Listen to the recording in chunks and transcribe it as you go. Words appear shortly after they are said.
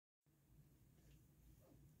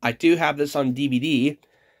I do have this on DVD,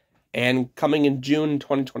 and coming in June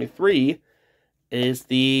 2023 is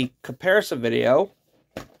the comparison video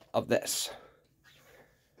of this.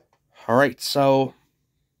 Alright, so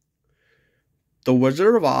The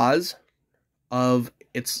Wizard of Oz of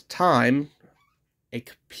its time, a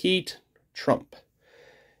complete trump.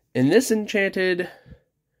 In this enchanting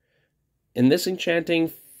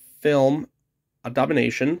film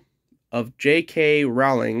adaptation of J.K.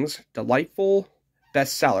 Rowling's delightful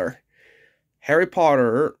bestseller, Harry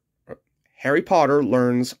Potter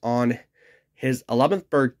learns on his 11th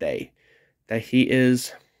birthday that he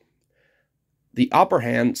is the upper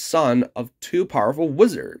hand son of two powerful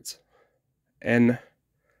wizards and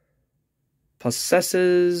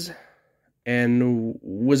possesses and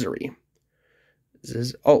wizardry.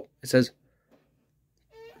 It says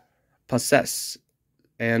possess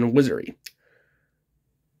and wizardry.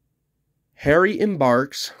 Harry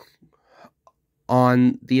embarks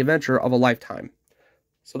on the adventure of a lifetime.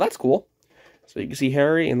 So that's cool. So you can see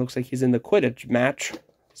Harry, and it looks like he's in the Quidditch match.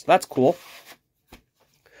 So that's cool.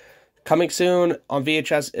 Coming soon on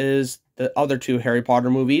VHS is the other two Harry Potter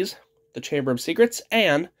movies, The Chamber of Secrets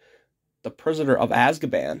and The Prisoner of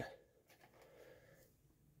Azkaban.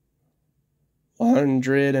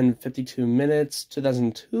 152 minutes,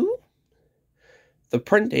 2002. The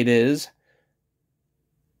print date is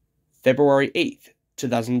February 8th,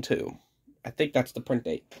 2002. I think that's the print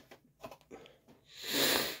date.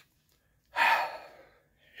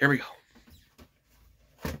 Here we go.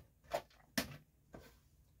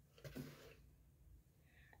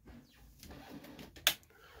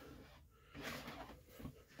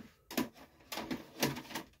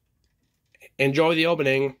 Enjoy the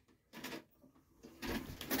opening.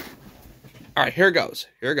 All right, here it goes.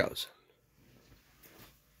 Here it goes.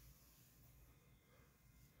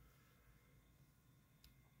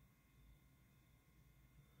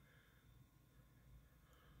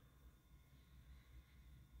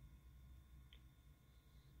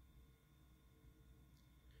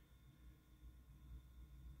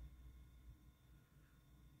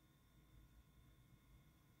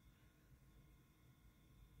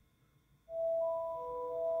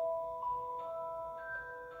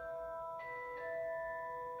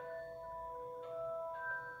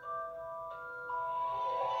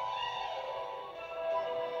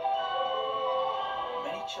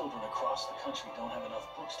 Children across the country don't have enough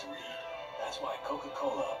books to read. That's why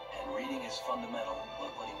Coca-Cola and Reading is Fundamental are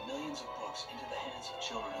putting millions of books into the hands of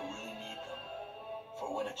children who really need them.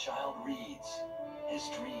 For when a child reads, his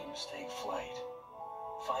dreams take flight.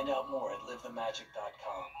 Find out more at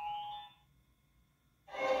livethemagic.com.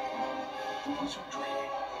 The wizardry,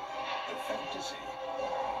 the fantasy,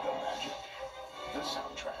 the magic, the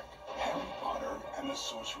soundtrack, Harry Potter and the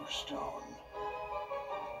Sorcerer's Stone.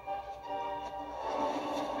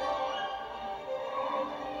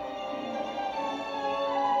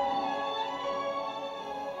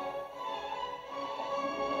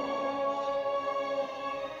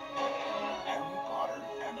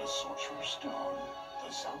 Sorcerer's Stone, the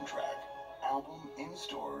soundtrack, album in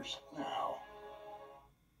stores now.